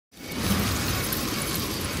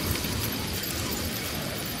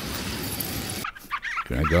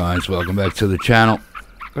G'day guys, welcome back to the channel.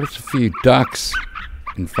 Got us a few ducks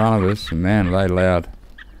in front of us, and man, are they loud.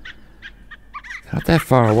 Not that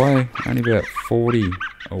far away, only about 40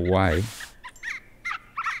 away.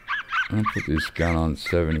 I'll put this gun on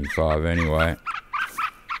 75 anyway.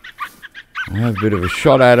 I'll have a bit of a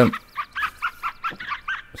shot at them.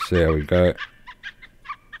 See how we go.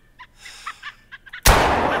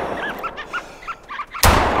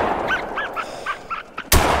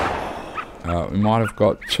 We might have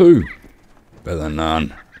got two. Better than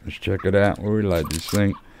none. Let's check it out. We'll reload this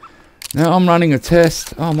thing. Now I'm running a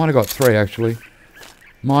test. Oh, I might have got three actually.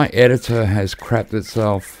 My editor has crapped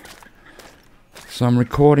itself. So I'm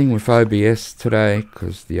recording with OBS today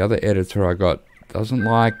because the other editor I got doesn't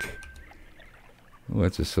like... Oh,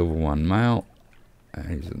 that's a silver one. Male.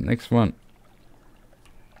 Here's the next one.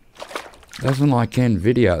 Doesn't like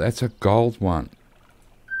NVIDIA. That's a gold one.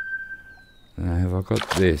 Now have I got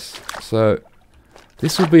this? So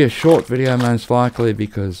this will be a short video most likely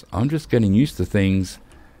because I'm just getting used to things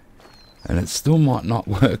and it still might not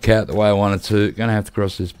work out the way I wanted to. Gonna have to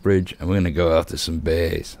cross this bridge and we're gonna go after some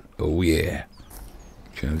bears. Oh yeah.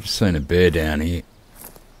 Okay, I've just seen a bear down here.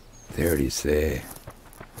 There it is there.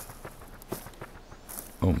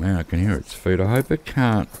 Oh man, I can hear its feet. I hope it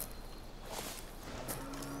can't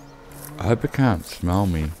smell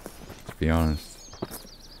me, to be honest.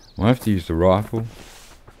 I'll have to use the rifle.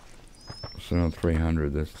 So on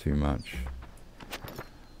 300, that's too much.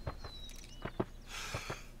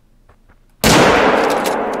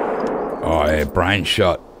 Oh yeah, brain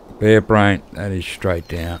shot. Bear brain. That is straight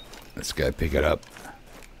down. Let's go pick it up.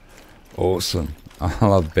 Awesome. I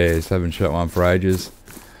love bears. Haven't shot one for ages.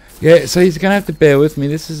 Yeah, so he's going to have to bear with me.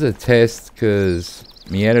 This is a test because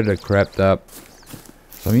my editor crapped up.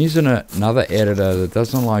 So I'm using another editor that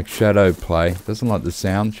doesn't like shadow play. Doesn't like the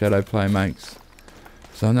sound shadow play makes.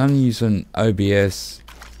 So I'm only using OBS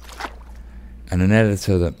and an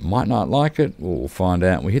editor that might not like it. We'll find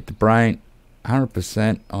out. We hit the brain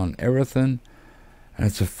 100% on everything. And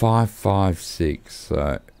it's a 5.56.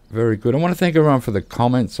 So very good. I want to thank everyone for the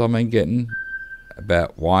comments I've been getting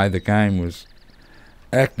about why the game was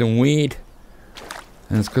acting weird.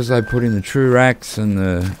 And it's because they put in the TruRacs and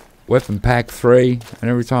the Weapon Pack 3, and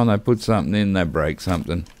every time they put something in, they break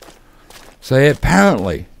something. So yeah,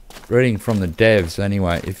 apparently, reading from the devs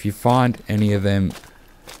anyway, if you find any of them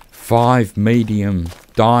 5 medium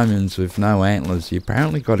diamonds with no antlers, you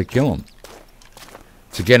apparently got to kill them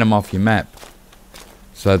to get them off your map,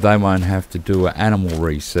 so they won't have to do an animal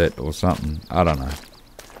reset or something. I don't know.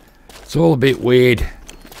 It's all a bit weird.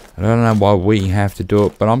 I don't know why we have to do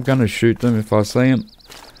it, but I'm going to shoot them if I see them.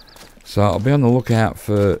 So I'll be on the lookout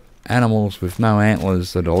for animals with no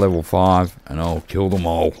antlers that are level 5, and I'll kill them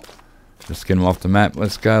all. Just get them off the map.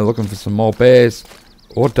 Let's go looking for some more bears,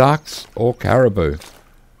 or ducks, or caribou.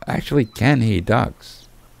 I actually can hear ducks.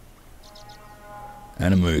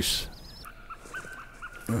 And a moose.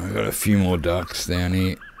 I've got a few more ducks down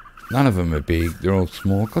here. None of them are big, they're all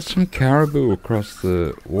small. Got some caribou across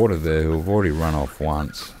the water there who have already run off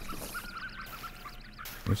once.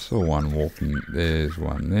 I saw one walking. There's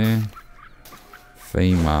one there.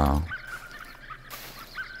 Female.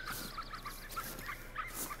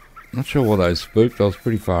 Not sure what those spooked. I was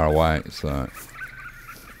pretty far away, so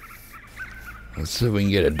let's see if we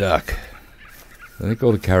can get a duck. I think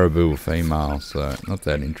all the caribou are female, so not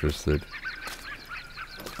that interested.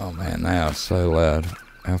 Oh man, they are so loud.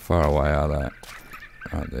 How far away are they?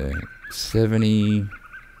 Right there. 70.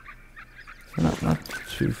 Not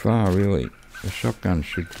too far really. The shotgun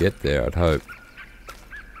should get there, I'd hope.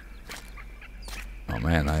 Oh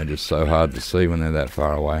man, they're just so hard to see when they're that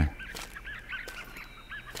far away.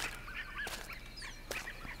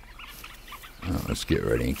 Oh, let's get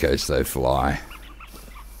ready in case they fly.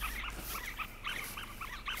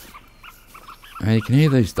 And you can hear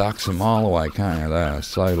these ducks a mile away, can't you? They are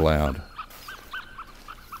so loud.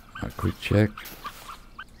 Right, quick check.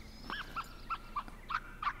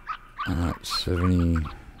 Alright, 70,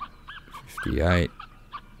 58.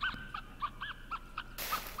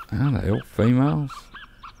 Are they all females?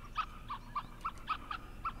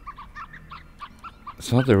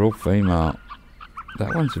 It's like they're all female.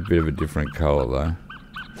 That one's a bit of a different colour though.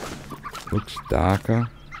 Looks darker.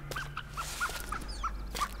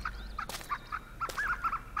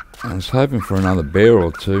 I was hoping for another bear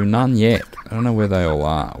or two. None yet. I don't know where they all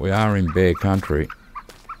are. We are in bear country.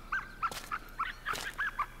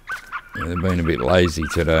 Yeah, they've been a bit lazy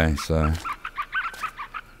today, so...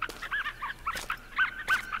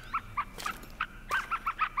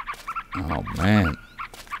 Oh man.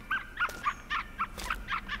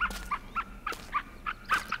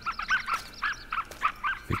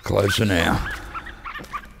 Be closer now.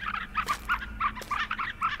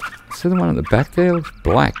 see the one at the back there? Looks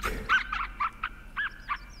black.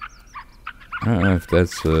 I don't know if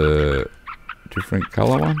that's a different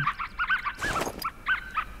colour one.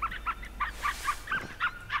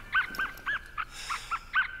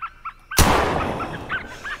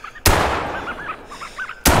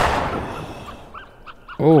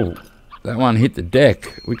 Oh, that one hit the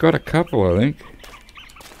deck. We got a couple, I think.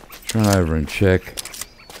 Run over and check.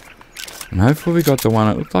 And hopefully we got the one,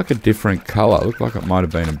 it looked like a different colour. It looked like it might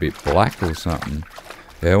have been a bit black or something.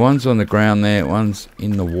 Yeah, one's on the ground there, one's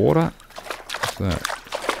in the water. What's that?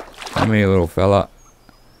 Come here, little fella.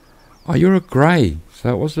 Oh, you're a grey.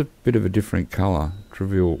 So it was a bit of a different colour.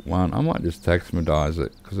 Trivial one. I might just taxidermize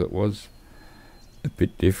it because it was a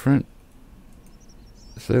bit different.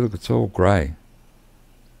 See, look, it's all grey.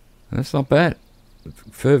 That's not bad.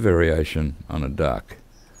 Fur variation on a duck.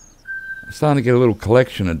 I'm starting to get a little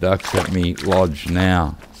collection of ducks at me lodge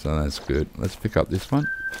now, so that's good. Let's pick up this one.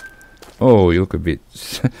 Oh, you look a bit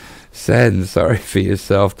sad and sorry for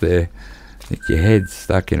yourself there. I think your head's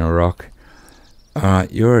stuck in a rock.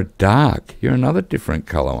 Alright, you're a dark. You're another different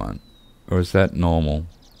colour one. Or is that normal?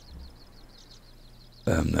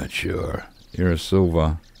 I'm not sure. You're a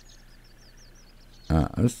silver.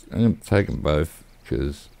 I'm going to take them both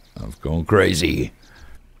because I've gone crazy.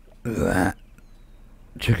 Look at that.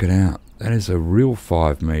 Check it out. That is a real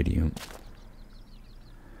 5 medium.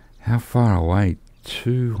 How far away?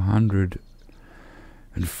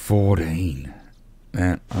 214.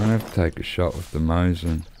 Man, I'm going to have to take a shot with the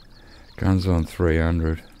Mosin. Gun's on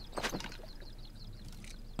 300.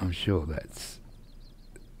 I'm sure that's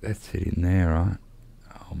it in there, right?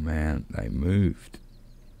 Oh man, they moved.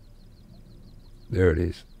 There it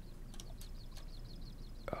is.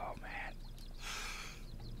 Oh man.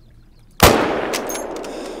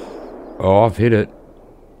 Oh, I've hit it.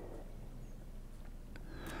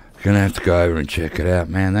 Gonna have to go over and check it out.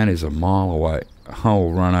 Man, that is a mile away.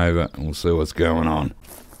 I'll run over and we'll see what's going on.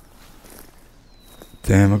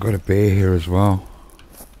 Damn, I've got a bear here as well.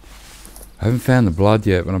 I haven't found the blood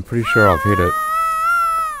yet, but I'm pretty sure I've hit it.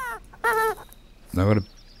 I've got a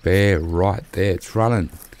bear right there. It's running.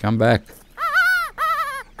 Come back.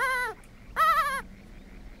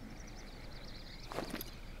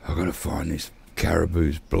 I've got to find this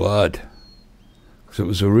caribou's blood. Because it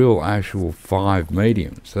was a real actual 5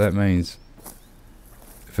 medium. So that means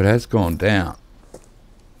if it has gone down,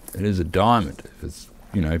 it is a diamond. If it's,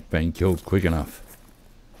 you know, been killed quick enough.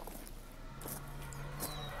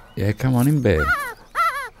 Yeah, come on in, bear.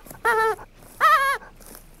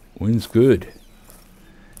 Wind's good.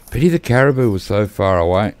 Pity the caribou was so far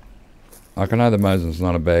away. Like, I know the Mosin's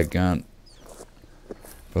not a bad gun.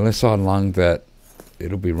 But unless I lung that,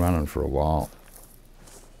 it'll be running for a while.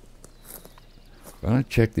 I'm going to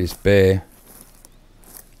check this bear.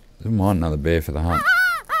 Don't mind another bear for the hunt.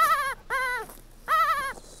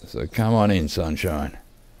 So come on in, sunshine.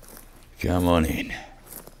 Come on in.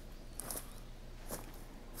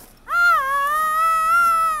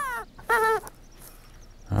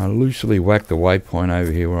 I loosely whacked the waypoint over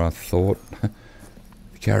here where I thought the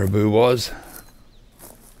caribou was.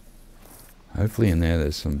 Hopefully in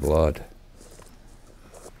there's some blood.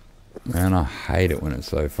 Man, I hate it when it's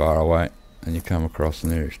so far away and you come across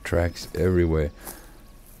and there's tracks everywhere.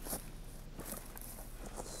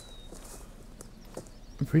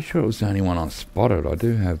 I'm pretty sure it was the only one I spotted. I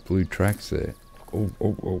do have blue tracks there. Oh,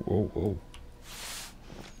 oh, oh, oh, oh.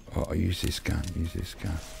 Oh, I'll use this gun, use this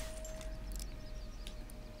gun.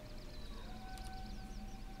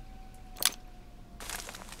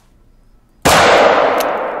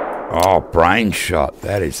 Oh, brain shot.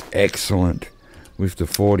 That is excellent. With the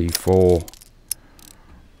 44.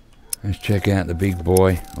 Let's check out the big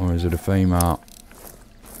boy. Or is it a female?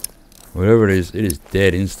 Whatever it is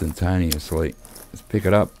dead instantaneously. Let's pick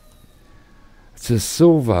it up. It's a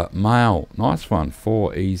silver male. Nice one.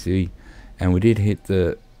 4 easy. And we did hit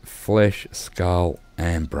the flesh, skull,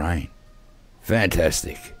 and brain.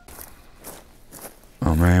 Fantastic.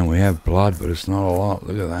 Oh man, we have blood, but it's not a lot.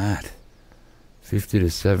 Look at that. 50 to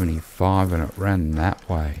 75, and it ran that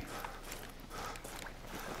way.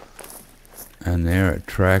 And there it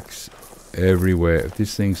tracks everywhere. If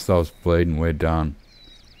this thing stops bleeding, we're done.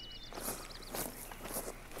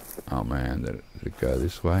 Oh man, did it go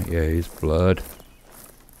this way? Yeah, here's blood.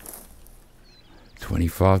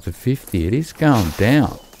 25 to 50. It is going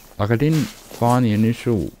down. Like, I didn't find the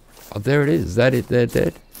initial... Oh, there it is. Is that it? They're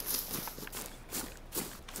dead? I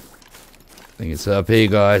think it's up here,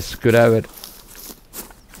 guys. Could have it.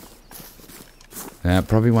 Now, it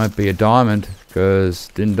probably won't be a diamond because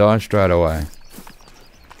it didn't die straight away.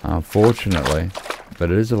 Unfortunately.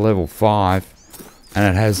 But it is a level 5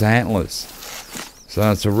 and it has antlers. So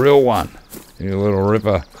it's a real one. You little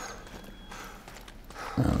ripper.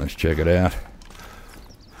 Oh, let's check it out.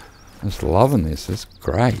 Just loving this. It's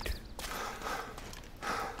great.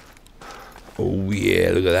 Oh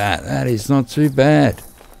yeah, look at that. That is not too bad.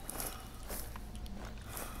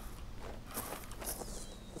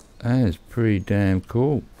 That is pretty damn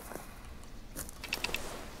cool.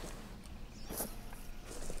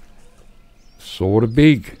 Sort of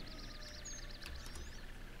big.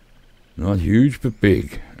 Not huge, but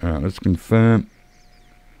big. Alright, let's confirm.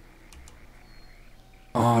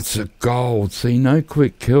 Oh, it's a gold. See, no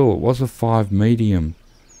quick kill. It was a 5 medium.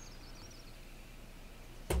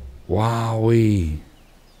 Wowee.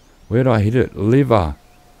 Where'd I hit it? Liver.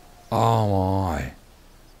 Oh my.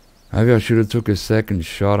 Maybe I should have took a second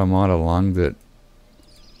shot. I might have lunged it.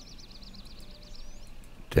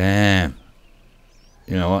 Damn.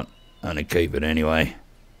 You know what? I'm gonna keep it anyway.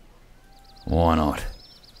 Why not?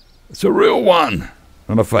 It's a real one,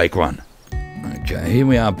 not a fake one. Okay, here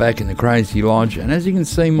we are back in the Crazy Lodge, and as you can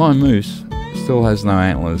see, my moose still has no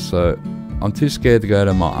antlers, so I'm too scared to go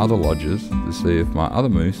to my other lodges to see if my other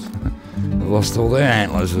moose have lost all their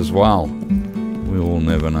antlers as well. We will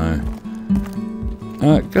never know.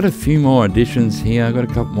 Got a few more additions here. Got a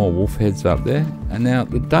couple more wolf heads up there, and now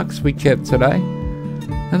the ducks we kept today.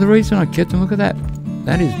 And the reason I kept them, look at that.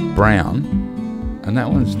 That is brown, and that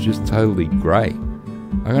one's just totally grey.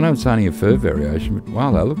 I know it's only a fur variation, but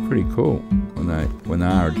wow, they look pretty cool when they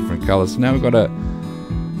are a different colour. So now we've got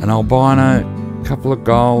an albino, a couple of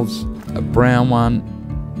golds, a brown one,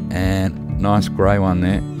 and nice grey one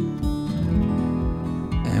there.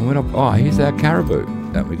 And here's our caribou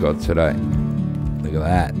that we got today. Look at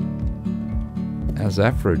that. How's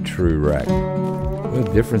that for a TruRac? What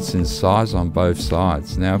a difference in size on both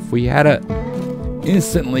sides. Now, if we had it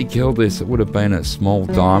instantly killed this, it would have been a small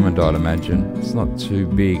diamond, I'd imagine. It's not too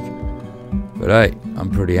big, but hey,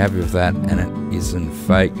 I'm pretty happy with that, and it isn't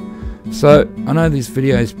fake. So I know this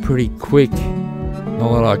video is pretty quick. Not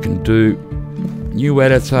a lot I can do. New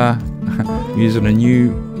editor, using a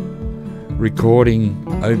new recording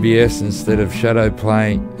OBS instead of shadow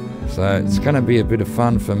play, so it's going to be a bit of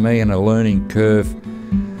fun for me and a learning curve.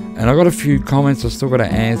 And I got a few comments I still got to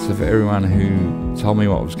answer for everyone who told me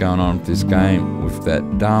what was going on with this game with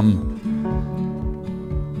that dumb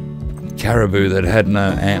caribou that had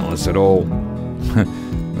no antlers at all.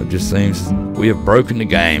 It just seems we have broken the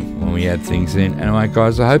game when we add things in. Anyway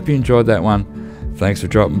guys, I hope you enjoyed that one. Thanks for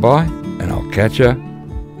dropping by, and I'll catch you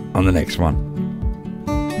on the next one.